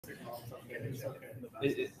It's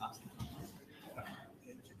okay.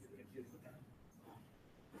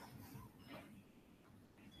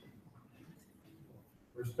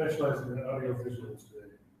 We're specializing in audio visuals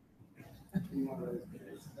today.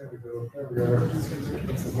 There we go. There we are.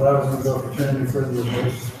 It's as loud as we go for turning further the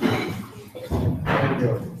voice. There we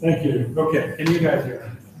go. Thank you. Okay. Can you guys hear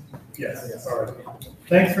me? Yes. All right.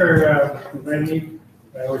 Thanks for inviting me.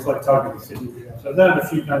 I always like talking to Sydney. So I've done it a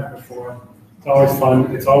few times before. It's always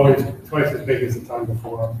fun. It's always twice as big as the time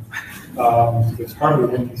before. There's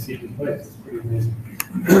hardly an empty seat in place. It's pretty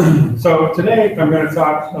amazing. So today I'm going to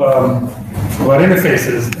talk about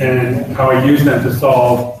interfaces and how I use them to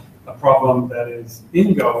solve a problem that is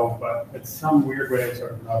in Go, but it's some weird way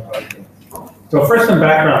sort of not about Go. So first, some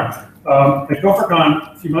background. At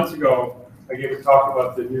GopherCon a few months ago, I gave a talk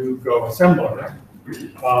about the new Go assembler.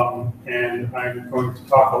 And I'm going to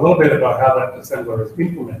talk a little bit about how that assembler is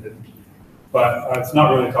implemented, but it's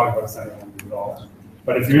not really a talk about assembly language at all.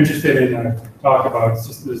 But if you're interested in a talk about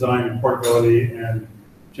system design and portability and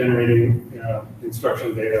generating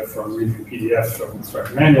instruction data from reading PDFs from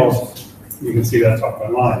instruction manuals, you can see that talk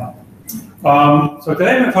online. So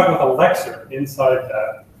today I'm going to talk about the lecture inside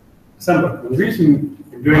that assembler. And the reason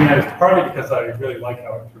I'm doing that is partly because I really like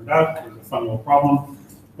how it turned out. It was a fun little problem,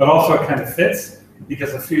 but also it kind of fits.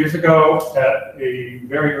 Because a few years ago, at a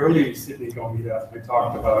very early Sydney Go Meetup, I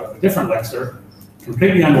talked about a different lecture,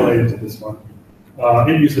 completely unrelated to this one.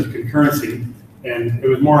 It uses concurrency, and it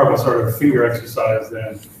was more of a sort of finger exercise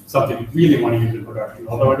than something you really want to use in production,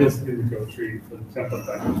 although it is in the Go tree for the template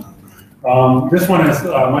package. This one is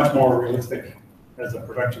much more realistic as a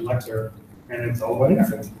production lecture, and it's all about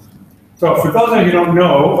interfaces. So for those of you who don't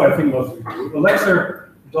know, I think most of you do, the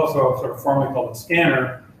lecture is also sort of formally called a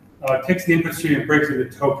scanner. Takes the input stream and breaks it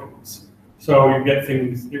into tokens. So you get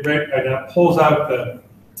things, it pulls out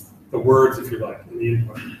the words, if you like, in the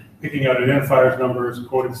input, picking out identifiers, numbers,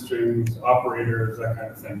 quoted strings, operators, that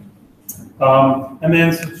kind of thing. And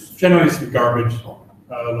then generally some garbage,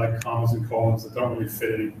 like commas and colons that don't really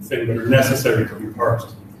fit anything, but are necessary to be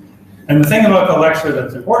parsed. And the thing about the lecture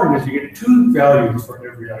that's important is you get two values for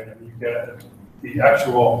every item. You get the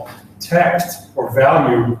actual text or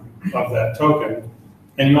value of that token,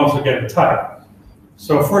 and you also get a type.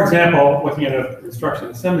 So for example, looking at an instruction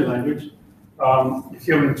assembly language, if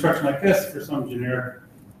you have an instruction like this for some generic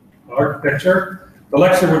architecture, the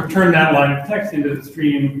lecture would turn that line of text into the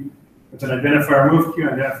stream with an identifier move queue,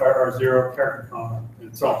 identifier R0, character comma,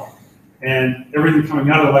 and so on. And everything coming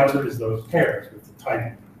out of the lecture is those pairs with the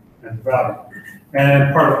type and the value.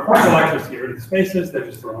 And part of the lecture is to get rid of the spaces, they're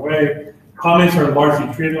just thrown away. Comments are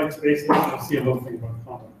largely treated like spaces. We'll see a little thing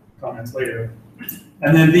about comments later.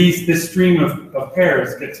 And then this stream of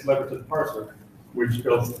pairs gets delivered to the parser, which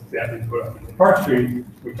builds that input up into the parse tree,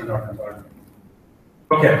 which I'm not going to talk about.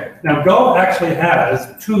 Okay, now Go actually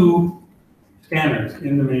has two scanners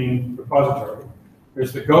in the main repository.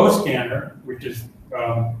 There's the Go scanner, which is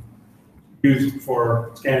used for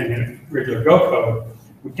scanning regular Go code.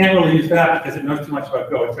 We can't really use that because it knows too much about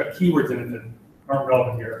Go. It's got keywords in it that aren't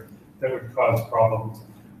relevant here that would cause problems.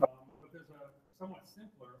 But there's a somewhat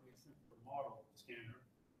simpler model scanner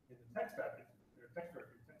in the text package, or text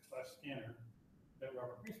directory, text/scanner that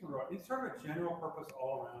Robert Pike wrote. It's sort of a general purpose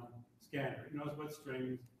all-around scanner. It knows about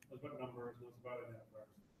strings, knows about numbers, knows about identifiers.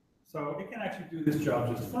 So it can actually do this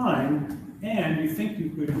job just fine, and you think you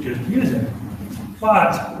could just use it.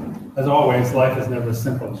 But, as always, life is never as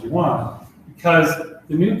simple as you want, because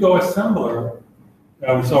the new Go assembler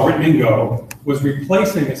we saw written in Go was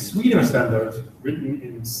replacing a suite of assemblers written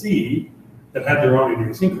in C that had their own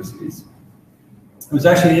idiosyncrasies. It was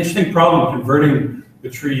actually an interesting problem converting the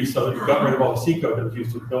tree so that you got rid of all the C code that was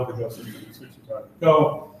used to build the Go system and switch it to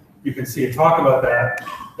Go. You can see a talk about that,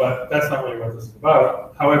 but that's not really what this is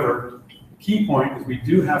about. However, the key point is we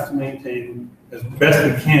do have to maintain, as best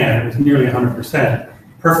we can, it's nearly 100%,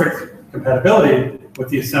 perfect compatibility with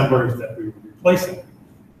the assemblers that we were replacing.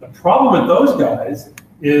 The problem with those guys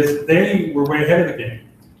is they were way ahead of the game,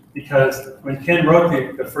 because when Ken wrote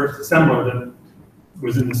the first assembler that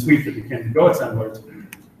was in the suite that became the Go assemblers,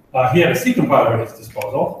 he had a C compiler at his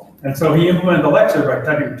disposal, and so he implemented the lecture by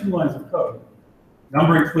typing 2 lines of code.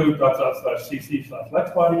 Number include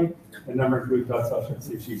 /cc/lexbody, and number include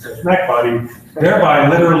 /cc/macbody, thereby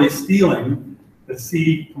literally stealing the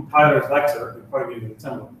C compiler's lecture and putting it in the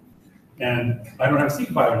assembly. And I don't have a C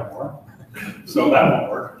compiler anymore, so that won't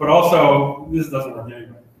work. But also, this doesn't work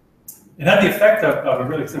anyway. It had the effect of a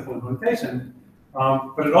really simple implementation,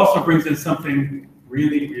 but it also brings in something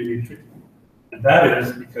really, really tricky. And that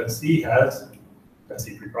is because C has a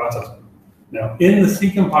C preprocessor. Now, in the C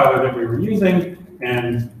compiler that we were using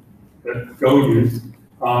and that Go used,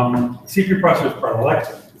 CPU processor is part of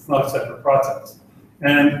Alexa. It's not a separate process.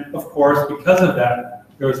 And of course, because of that,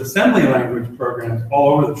 there was assembly language programs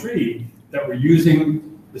all over the tree that were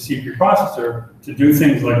using the CPU processor to do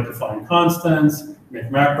things like define constants, make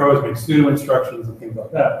macros, make pseudo instructions, and things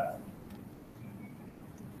like that.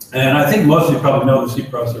 And I think most of you probably know the C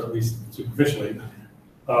processor, at least superficially.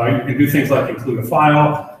 You can do things like include a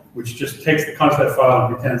file, which just takes the content file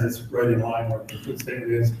and pretends it's right in line where the include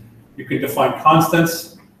statement is. You can define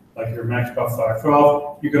constants, like your maxbuf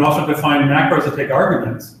 512. You can also define macros that take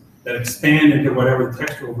arguments that expand into whatever the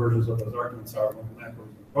textual versions of those arguments are when the macro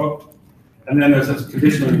is invoked. And then there's this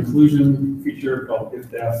conditional inclusion feature called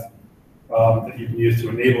ifdef that you can use to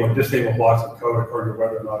enable or disable blocks of code according to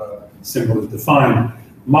whether or not a symbol is defined.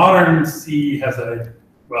 Modern C has a,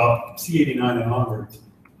 well, C89 and onwards,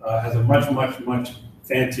 has a much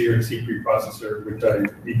fancier CPU processor, which I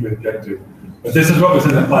deeply object to. But this is what was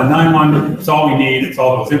in the Plan 9.1. It's all we need. It's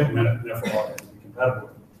all that was implemented, and therefore all that is compatible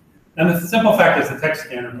with it. And the simple fact is the text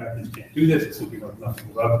scanner package can't do this. It's simply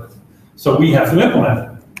nothing about this. So we have to implement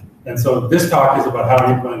it. And so this talk is about how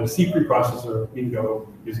to implement a CPU processor in Go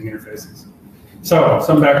using interfaces. So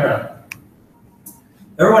some background.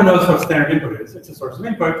 Everyone knows what standard input is. It's a source of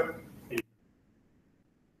input.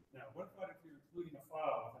 Now, what about if you're including a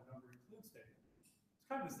file with a number include statement? It's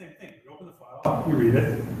kind of the same thing. You open the file, you read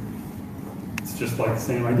it. It's just like the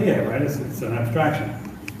same idea, right? It's an abstraction.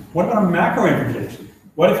 What about a macro invocation?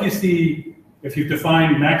 What if you see, if you've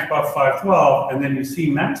defined maxbuf 512 and then you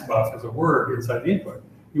see maxbuf as a word inside the input,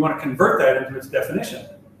 you want to convert that into its definition.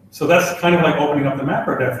 So that's kind of like opening up the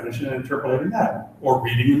macro definition and interpolating that, or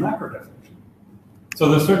reading the macro definition. So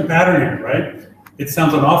there's a certain pattern here, right? It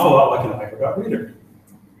sounds an awful lot like an IO.reader.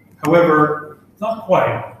 However, it's not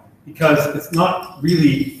quite, because it's not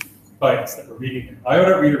really bytes that we're reading here.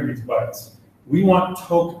 IO.reader reads bytes. We want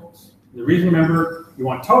tokens. The reason, remember, we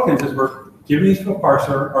want tokens is we're giving these to a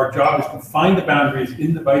parser. Our job is to find the boundaries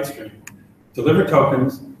in the byte stream, deliver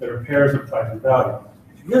tokens that are pairs of type and value.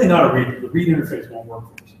 It's really not a reader. The read interface won't work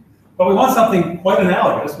for us. But we want something quite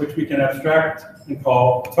analogous, which we can abstract and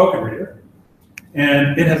call a token reader.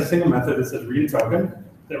 And it has a single method that says read a token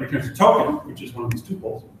that returns a token, which is one of these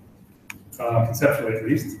tuples, conceptually at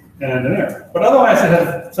least, and an error. But otherwise, it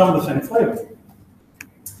has some of the same flavor.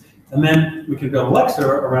 And then we can build Alexa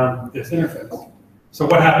around this interface. So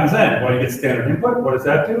what happens then? Well, you get standard input. What does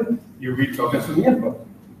that do? You read tokens from the input.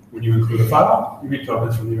 When you include a file, you read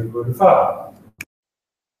tokens from the included file.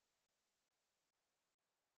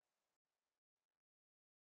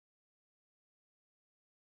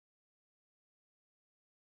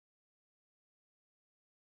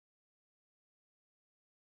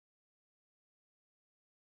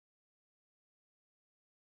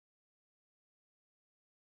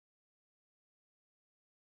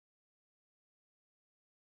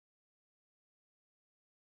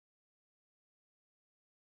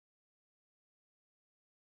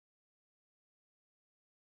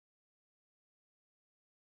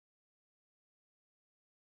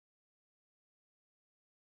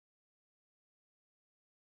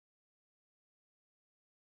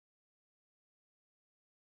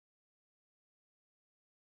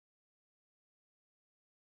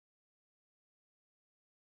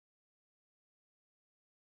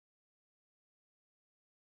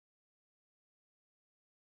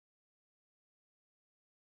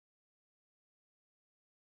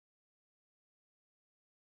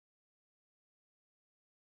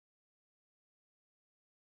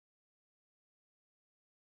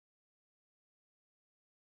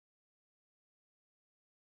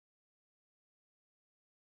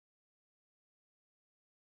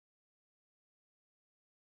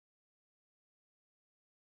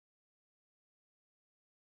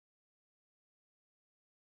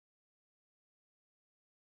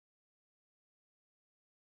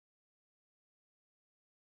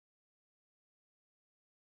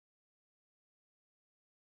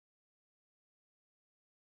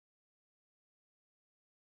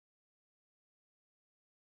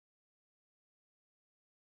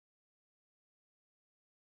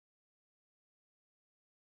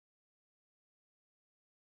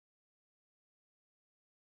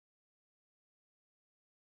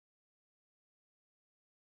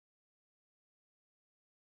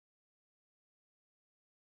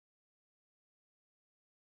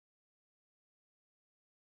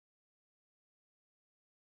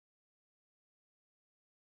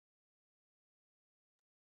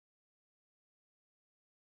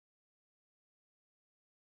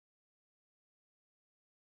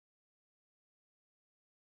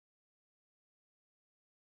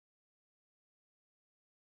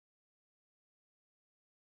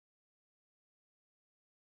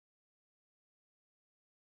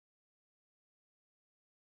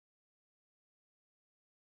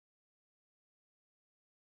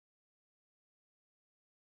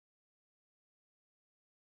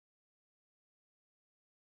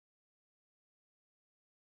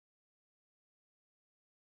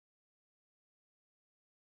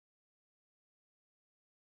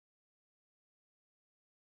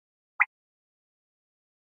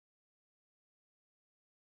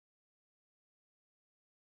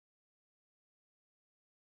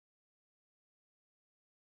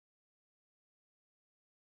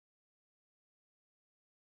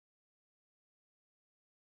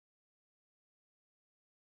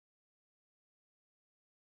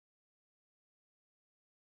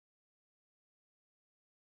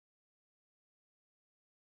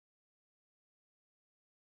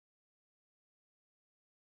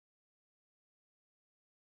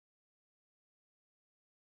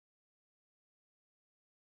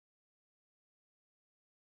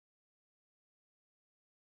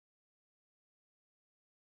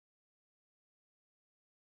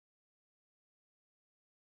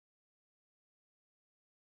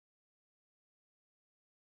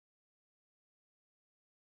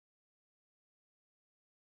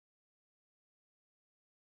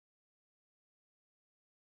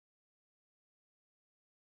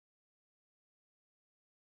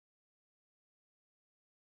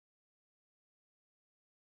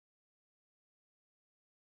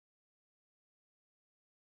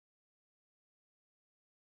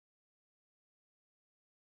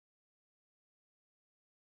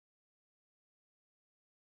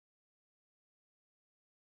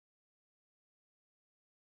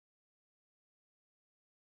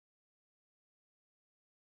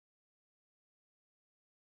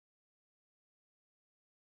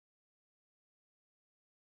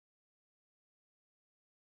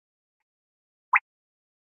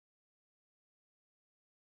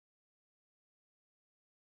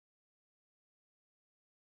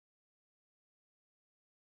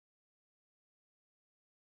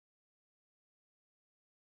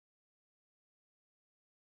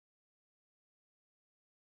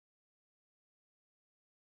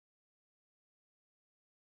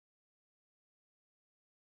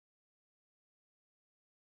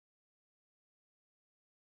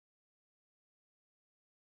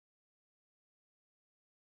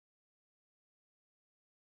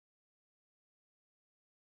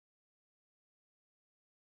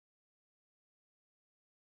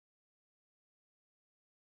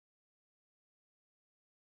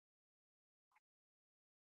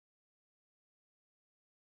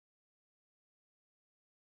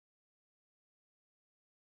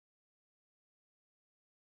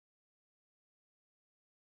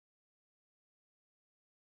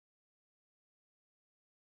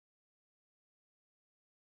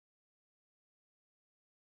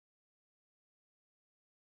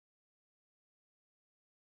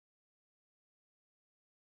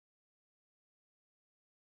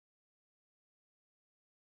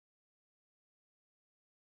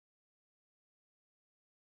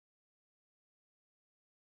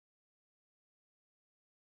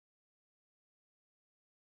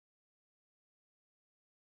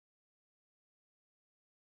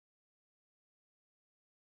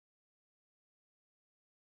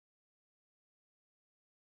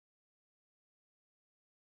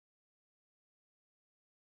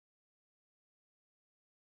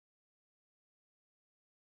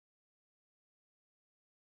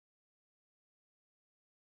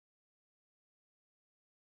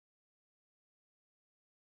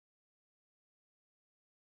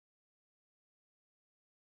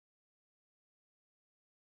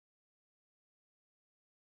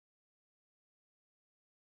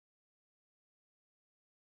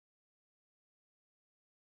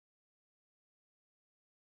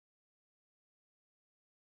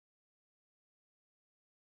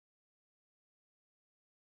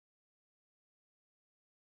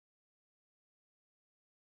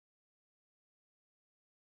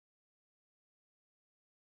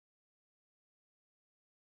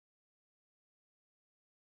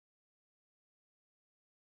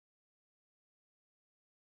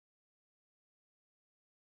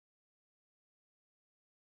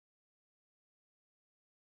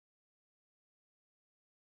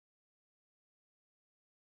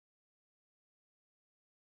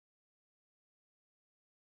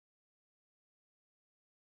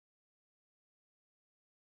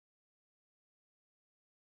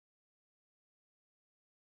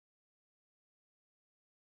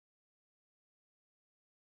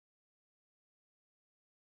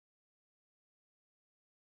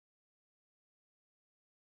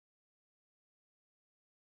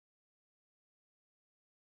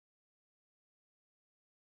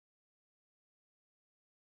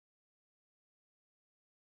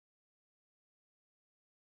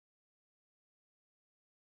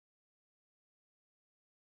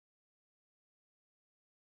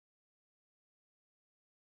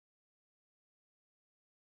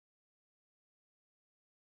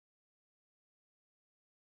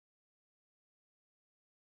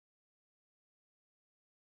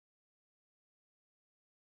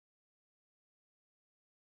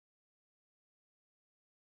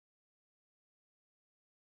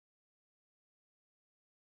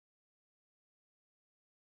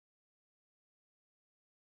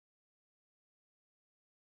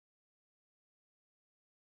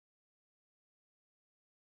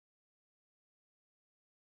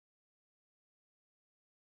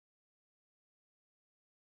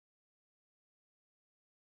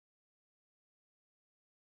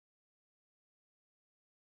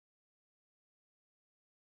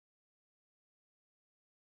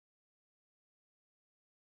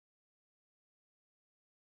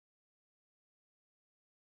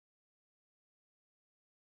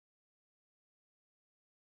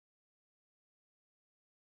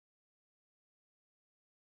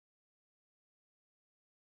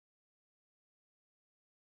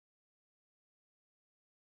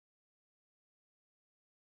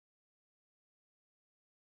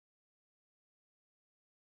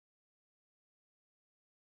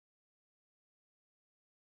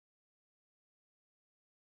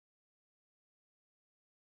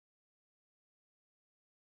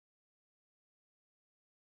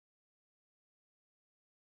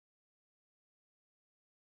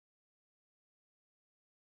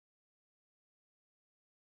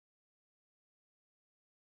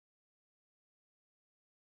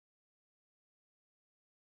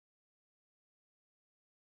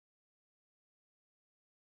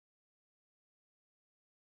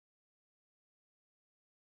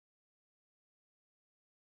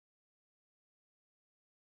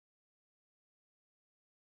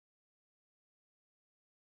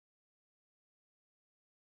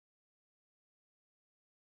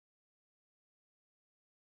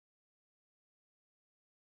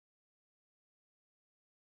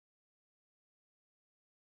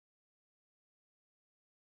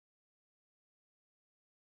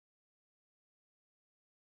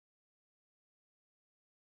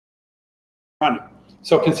 running.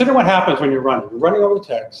 So consider what happens when you're running. You're running over the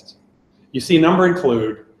text. You see number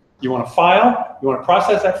include. You want a file. You want to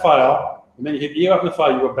process that file. And then you hit EOF in the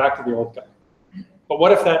file. You go back to the old guy. But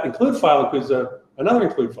what if that include file includes another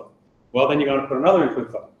include file? Well, then you're going to put another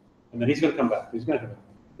include file. And then he's going to come back. He's going to hit it.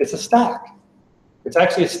 It's a stack. It's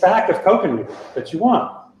actually a stack of token readers that you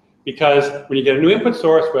want. Because when you get a new input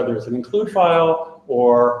source, whether it's an include file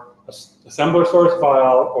or a assembler source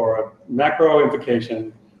file or a macro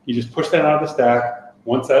invocation, you just push that out of the stack.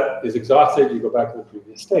 Once that is exhausted, you go back to the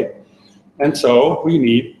previous state. And so we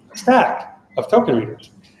need a stack of token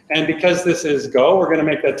readers. And because this is Go, we're going to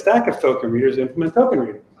make that stack of token readers implement token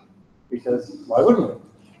readers. Because why wouldn't we?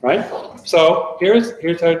 Right? So here's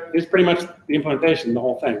pretty much the implementation, the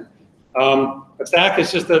whole thing. A stack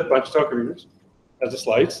is just a bunch of token readers as a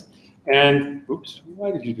slice. And, oops, why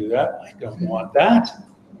did you do that? I don't want that.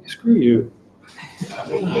 Screw you.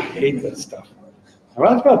 I hate that stuff. I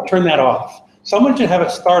might as well turn that off. Someone should have a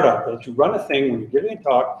startup that you run a thing when you're giving a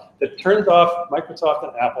talk that turns off Microsoft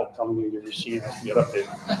and Apple telling you your machine has to get updated.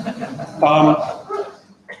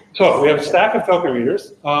 So we have a stack of token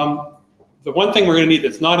readers. The one thing we're going to need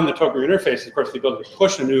that's not in the token reader interface is, of course, the ability to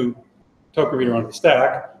push a new token reader onto the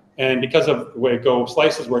stack. And because of the way Go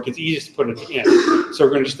slices work, it's easiest to put it at the end. So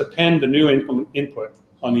we're going to just append the new input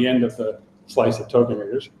on the end of the slice of token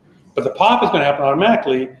readers. But the pop is going to happen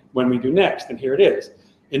automatically when we do next, and here it is.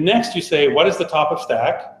 In next, you say, what is the top of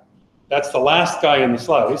stack? That's the last guy in the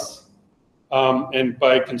slice. And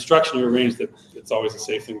by construction, you arrange that it's always a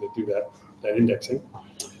safe thing to do that indexing.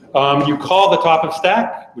 You call the top of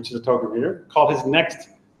stack, which is a token reader, call his next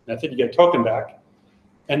method, you get a token back.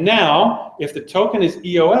 And now, if the token is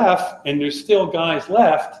EOF and there's still guys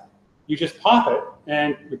left, you just pop it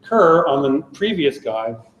and recur on the previous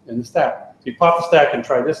guy in the stack. So you pop the stack and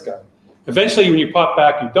try this guy. Eventually, when you pop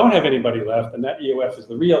back, you don't have anybody left, and that EOF is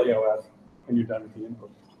the real EOF, and you're done with the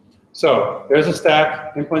input. So there's a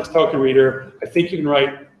stack, implements token reader. I think you can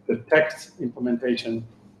write the text implementation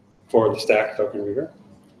for the stack token reader.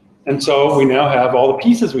 And so we now have all the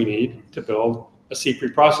pieces we need to build a C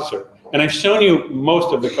preprocessor. And I've shown you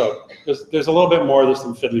most of the code. There's a little bit more, there's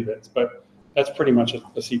some fiddly bits, but that's pretty much a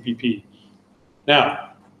CPP.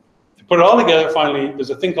 Now, to put it all together, finally, there's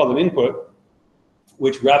a thing called an input,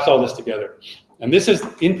 which wraps all this together. And this is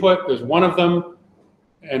input, there's one of them,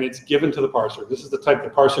 and it's given to the parser. This is the type the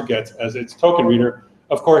parser gets as its token reader.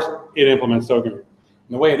 Of course, it implements token reader.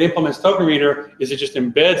 And the way it implements token reader is it just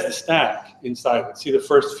embeds the stack inside it. See the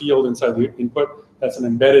first field inside the input? That's an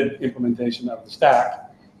embedded implementation of the stack.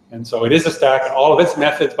 And so it is a stack, and all of its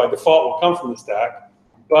methods by default will come from the stack,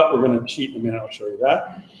 but we're going to cheat in a minute, I'll show you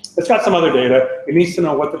that. It's got some other data. It needs to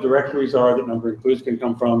know what the directories are that number includes can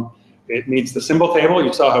come from. It needs the symbol table.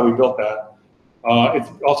 You saw how we built that. It's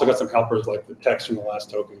also got some helpers like the text from the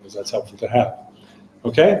last token, because that's helpful to have.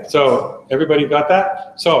 Okay, so everybody got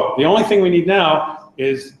that? So the only thing we need now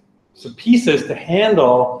is some pieces to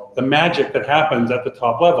handle the magic that happens at the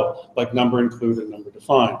top level, like number include and number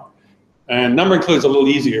define. And number include is a little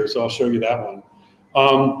easier, so I'll show you that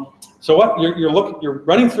one. So what you're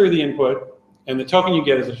running through the input, and the token you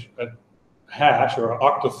get is a hash, or an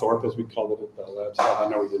octothorpe, as we called it at Bell Labs. I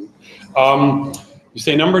know we didn't. You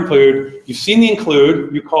say number include. You've seen the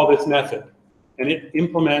include. You call this method, and it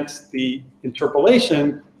implements the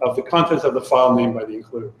interpolation of the contents of the file named by the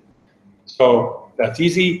include. So that's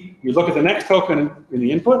easy. You look at the next token in the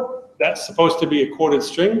input. That's supposed to be a quoted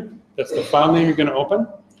string. That's the file name you're going to open.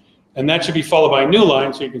 And that should be followed by a new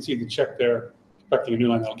line, so you can see the check there. Expecting a new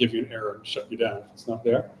line, that'll give you an error and shut you down if it's not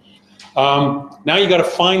there. Now you got to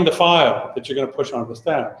find the file that you're going to push onto the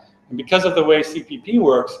stack. And because of the way CPP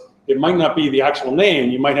works, it might not be the actual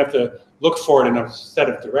name. You might have to look for it in a set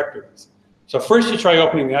of directories. So first you try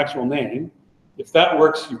opening the actual name. If that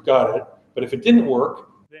works, you've got it. But if it didn't work,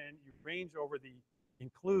 then you range over the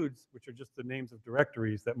includes, which are just the names of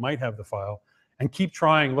directories that might have the file, and keep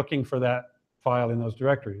trying looking for that file in those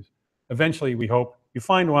directories. Eventually, we hope you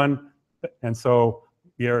find one, and so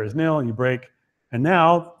the error is nil, and you break. And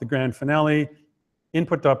now, the grand finale,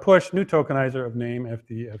 input.push, new tokenizer of name,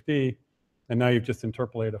 FD, and now you've just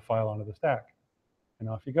interpolated a file onto the stack. And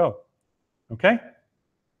off you go. Okay?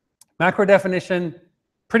 Macro definition,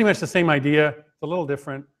 pretty much the same idea. It's a little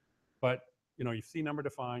different, but you see number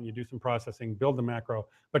define, you do some processing, build the macro,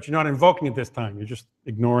 but you're not invoking it this time. You're just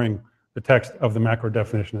ignoring the text of the macro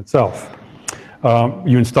definition itself.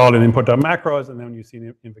 You install it in input.macros, and then when you see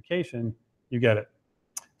an invocation, you get it.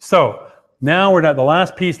 So now we're at the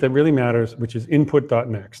last piece that really matters, which is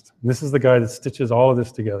input.next. And this is the guy that stitches all of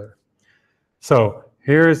this together. So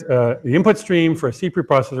here's the input stream for a C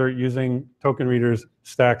preprocessor using token readers,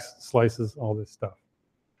 stacks, slices, all this stuff.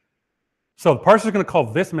 So the parser is going to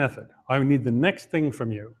call this method. I need the next thing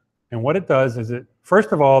from you. And what it does is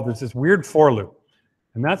first of all, there's this weird for loop.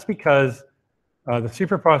 And that's because the C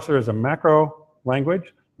preprocessor is a macro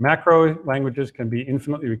language. Macro languages can be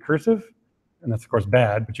infinitely recursive. And that's, of course,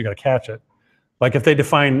 bad, but you got to catch it. Like if they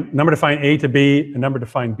number define A to B, a number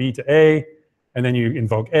define B to A, and then you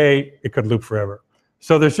invoke A, it could loop forever.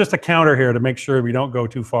 So there's just a counter here to make sure we don't go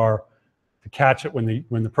too far to catch it when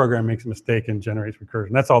the program makes a mistake and generates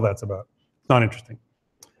recursion. That's all that's about. It's not interesting.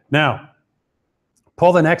 Now,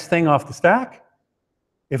 pull the next thing off the stack.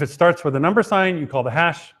 If it starts with a number sign, you call the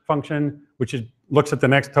hash function, which looks at the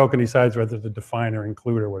next token, decides whether to define or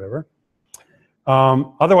include or whatever.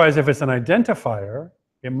 Otherwise, if it's an identifier,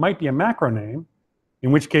 it might be a macro name,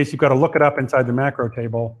 in which case you've got to look it up inside the macro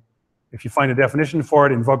table. If you find a definition for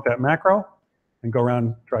it, invoke that macro and go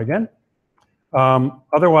around, try again.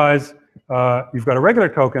 Otherwise, you've got a regular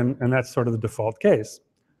token, and that's sort of the default case.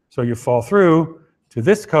 So you fall through to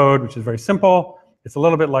this code, which is very simple. It's a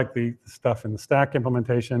little bit like the stuff in the stack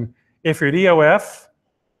implementation. If you're at EOF,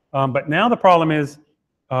 but now the problem is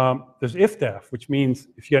there's ifdef, which means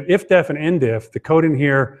if you got ifdef and endif, the code in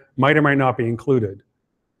here might or might not be included.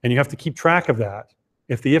 And you have to keep track of that.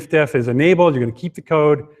 If the ifdef is enabled, you're going to keep the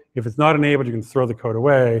code. If it's not enabled, you're going to throw the code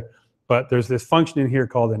away. But there's this function in here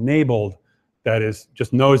called enabled that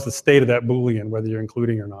just knows the state of that Boolean, whether you're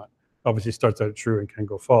including or not. Obviously starts out true and can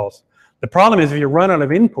go false. The problem is if you run out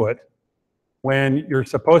of input when you're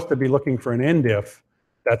supposed to be looking for an endif,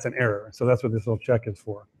 that's an error. So that's what this little check is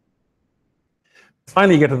for.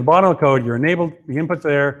 Finally, you get to the bottom of the code, you're enabled, the input's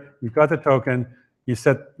there, you've got the token,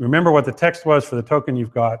 remember what the text was for the token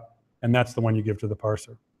you've got, and that's the one you give to the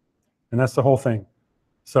parser. And that's the whole thing.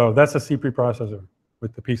 So that's a C preprocessor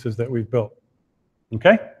with the pieces that we've built.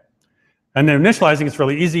 Okay? And then initializing is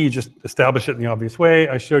really easy. You just establish it in the obvious way.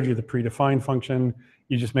 I showed you the predefined function.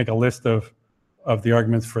 You just make a list of the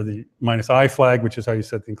arguments for the -i flag, which is how you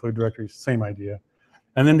set the include directory. Same idea.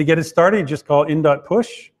 And then to get it started, you just call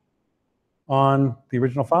in.push on the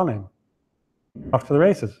original file name. Off to the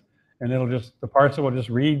races. And the parser will just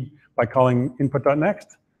read by calling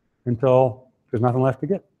input.next until there's nothing left to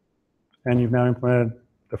get. And you've now implemented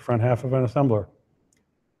the front half of an assembler.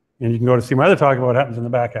 And you can go to see my other talk about what happens in the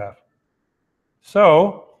back half.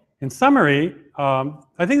 So, in summary,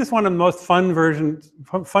 I think this is one of the most fun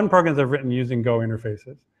programs I've written using Go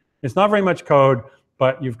interfaces. It's not very much code,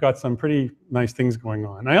 but you've got some pretty nice things going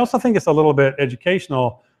on. I also think it's a little bit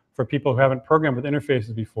educational for people who haven't programmed with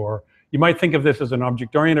interfaces before. You might think of this as an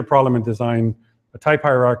object-oriented problem and design a type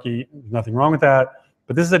hierarchy. There's nothing wrong with that.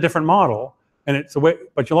 But this is a different model. And it's a way,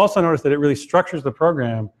 but you'll also notice that it really structures the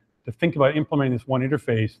program to think about implementing this one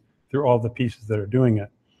interface through all the pieces that are doing it.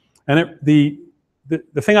 And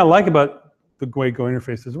the thing I like about the way Go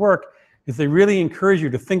interfaces work is they really encourage you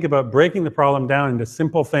to think about breaking the problem down into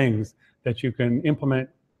simple things that you can implement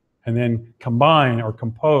and then combine or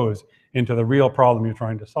compose into the real problem you're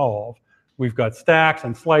trying to solve. We've got stacks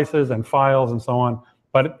and slices and files and so on,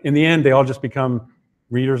 but in the end, they all just become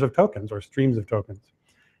readers of tokens or streams of tokens.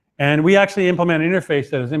 And we actually implement an interface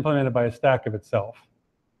that is implemented by a stack of itself,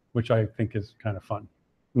 which I think is kind of fun.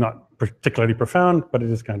 Not particularly profound, but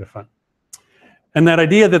it is kind of fun. And that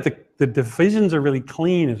idea that the divisions are really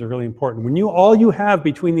clean is really important. When all you have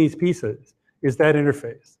between these pieces is that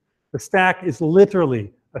interface. The stack is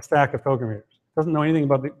literally a stack of token readers. It doesn't know anything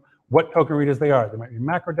about what token readers they are. There might be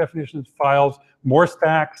macro definitions, files, more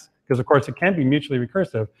stacks, because of course it can be mutually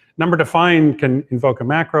recursive. Number define can invoke a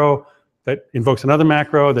macro that invokes another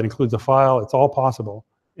macro that includes a file. It's all possible.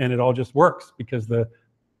 And it all just works because the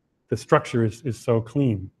structure is so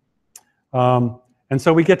clean. And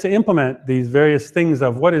so we get to implement these various things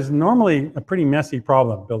of what is normally a pretty messy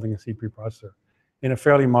problem, building a C preprocessor, in a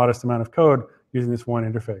fairly modest amount of code using this one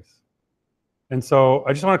interface. And so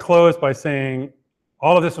I just want to close by saying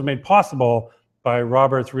all of this was made possible by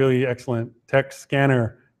Robert's really excellent text scanner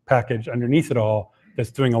package underneath it all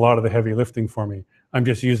that's doing a lot of the heavy lifting for me. I'm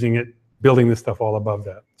just using it, building this stuff all above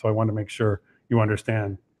that. So I want to make sure you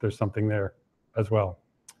understand there's something there as well.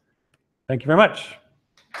 Thank you very much.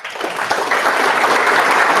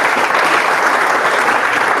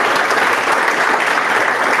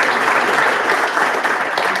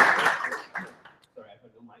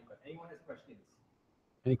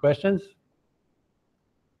 Any questions?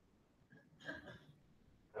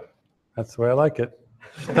 That's the way I like it.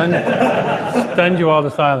 Stunned you all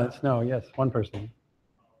to silence. No, yes, one person.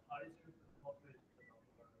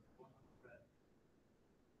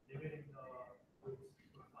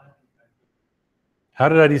 How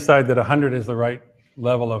did I decide that 100 is the right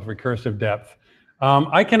level of recursive depth?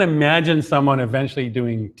 I can imagine someone eventually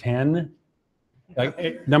doing 10.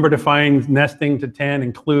 Like number defines nesting to 10,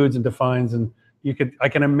 includes and defines, and I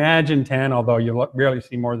can imagine 10, although you rarely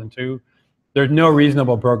see more than 2. There's no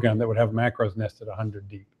reasonable program that would have macros nested 100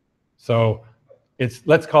 deep. So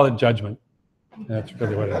let's call it judgment. That's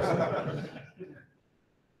really what it is.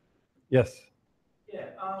 Yes? Yeah,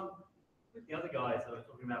 with the other guys that were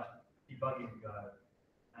talking about debugging Go,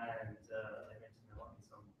 and they mentioned there might be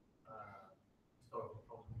some historical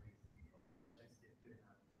problems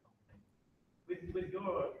with your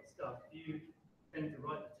stuff. Do you tend to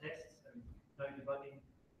write the tests and no debugging?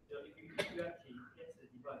 If you actually get to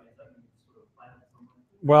debugging, is that you sort of plan it somewhere?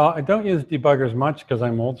 Well, I don't use debuggers much because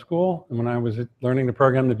I'm old school. And when I was learning to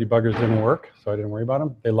program, the debuggers didn't work, so I didn't worry about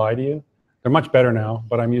them. They lie to you. They're much better now,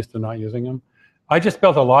 but I'm used to not using them. I just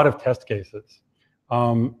built a lot of test cases.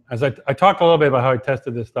 As I talked a little bit about how I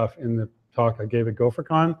tested this stuff in the talk I gave at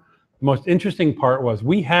GopherCon. The most interesting part was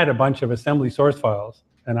we had a bunch of assembly source files,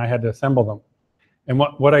 and I had to assemble them. And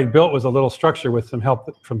what I built was a little structure with some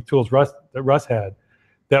help from tools that Russ had.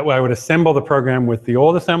 That way I would assemble the program with the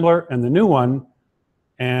old assembler and the new one,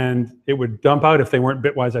 and it would dump out if they weren't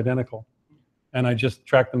bitwise identical. And I just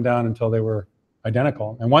tracked them down until they were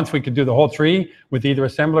identical. And once we could do the whole tree with either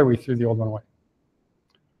assembler, we threw the old one away.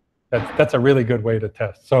 That's a really good way to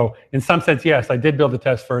test. So in some sense, yes, I did build the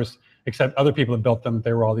test first, except other people had built them.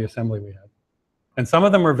 They were all the assembly we had. And some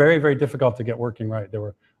of them were very, very difficult to get working right. There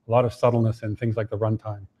were a lot of subtleness in things like the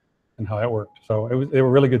runtime and how it worked. So they were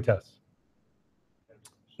really good tests.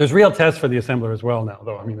 There's real tests for the assembler as well now,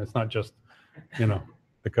 though. I mean, it's not just,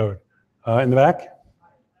 the code. In the back?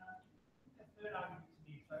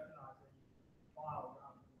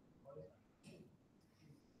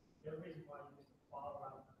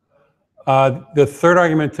 The third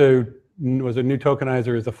argument was a new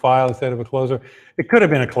tokenizer is a file instead of a closer. It could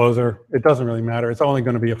have been a closer. It doesn't really matter. It's only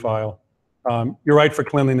going to be a file. You're right, for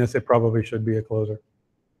cleanliness, it probably should be a closer.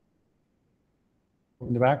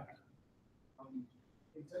 In the back?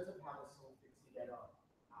 In terms of how this all fits together,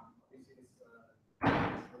 obviously this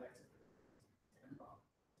selected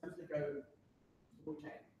to go tool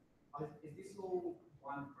chain. Is this all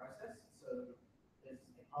one process? So there's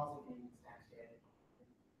a puzzle being instantiated,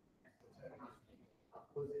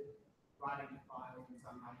 or is it writing the files and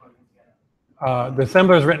somehow putting it together? The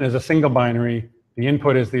assembler is written as a single binary. The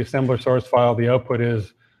input is the assembler source file. The output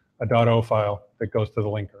is a .o file that goes to the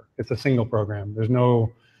linker. It's a single program. There's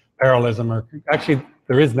no parallelism, or actually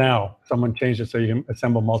there is now. Someone changed it so you can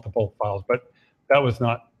assemble multiple files, but that was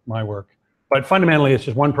not my work. But fundamentally, it's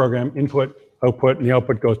just one program, input, output, and the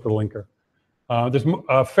output goes to the linker. There's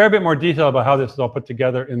a fair bit more detail about how this is all put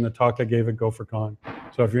together in the talk I gave at GopherCon.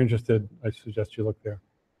 So if you're interested, I suggest you look there.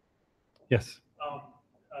 Yes?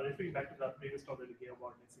 Referring back to the previous talk that you gave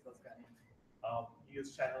about lexical scanning, you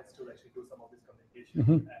use channels to actually do some of this communication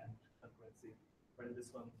and concurrency. But in this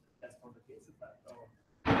one, that's not the case, is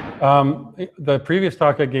that? The previous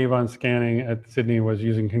talk I gave on scanning at Sydney was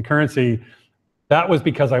using concurrency. That was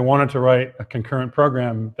because I wanted to write a concurrent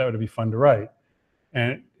program that would be fun to write.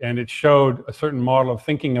 And it showed a certain model of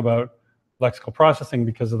thinking about lexical processing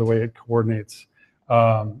because of the way it coordinates.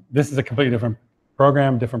 This is a completely different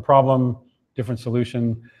program, different problem, different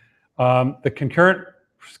solution. The concurrent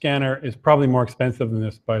scanner is probably more expensive than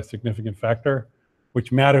this by a significant factor,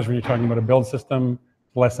 which matters when you're talking about a build system,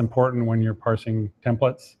 less important when you're parsing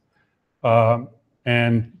templates.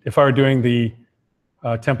 And if I were doing the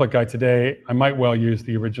template guide today, I might well use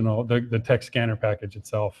the original, the text scanner package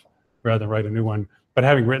itself, rather than write a new one. But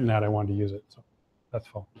having written that, I wanted to use it, so that's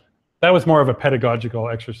fine. That was more of a pedagogical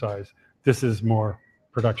exercise. This is more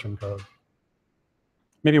production code.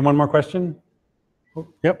 Maybe one more question? Oh,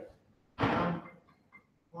 yep.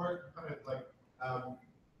 More kind of like,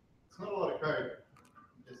 it's not a lot of code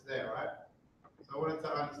just there, right? So I wanted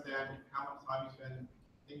to understand how much time you spend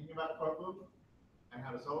thinking about the problem and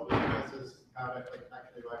how to solve it versus how to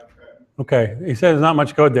actually write code. Okay, he said there's not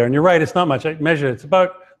much code there, and you're right, it's not much. I measured it. It's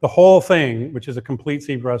about the whole thing, which is a complete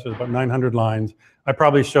C processor, about 900 lines. I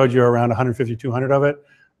probably showed you around 150, 200 of it.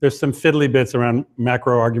 There's some fiddly bits around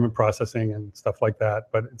macro argument processing and stuff like that,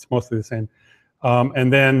 but it's mostly the same.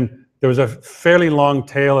 And then there was a fairly long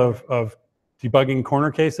tail of debugging corner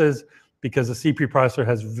cases because the C preprocessor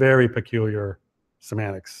has very peculiar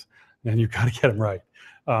semantics, and you've got to get them right.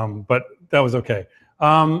 But that was okay.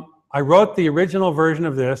 I wrote the original version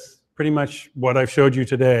of this, pretty much what I've showed you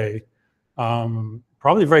today,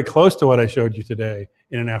 probably very close to what I showed you today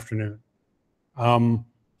in an afternoon.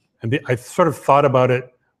 I sort of thought about it.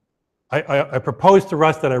 I proposed to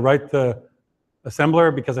Russ that I write the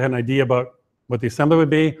assembler because I had an idea about what the assembler would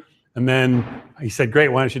be. And then he said, great,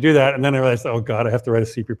 why don't you do that? And then I realized, oh God, I have to write a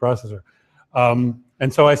C preprocessor. And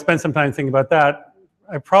And so I spent some time thinking about that.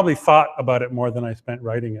 I probably thought about it more than I spent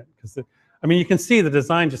writing it, because I mean, you can see the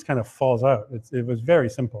design just kind of falls out. It was very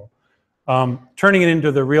simple. Turning it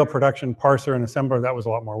into the real production parser and assembler, that was a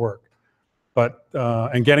lot more work. But,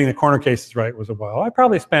 and getting the corner cases right was a while. I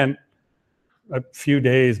probably spent a few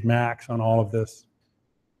days max on all of this.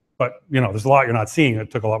 But, you know, there's a lot you're not seeing.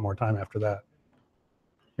 It took a lot more time after that.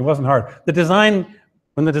 It wasn't hard. The design,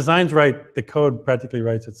 when the design's right, the code practically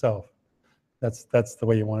writes itself. That's the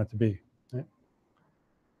way you want it to be. Right?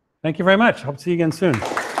 Thank you very much. Hope to see you again soon.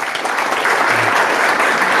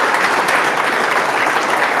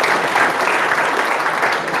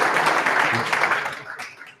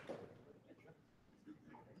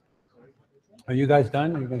 Are you guys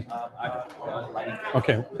done? Are you guys...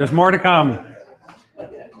 Okay, there's more to come.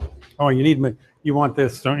 Oh, you need me. You want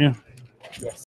this, don't you? Yes.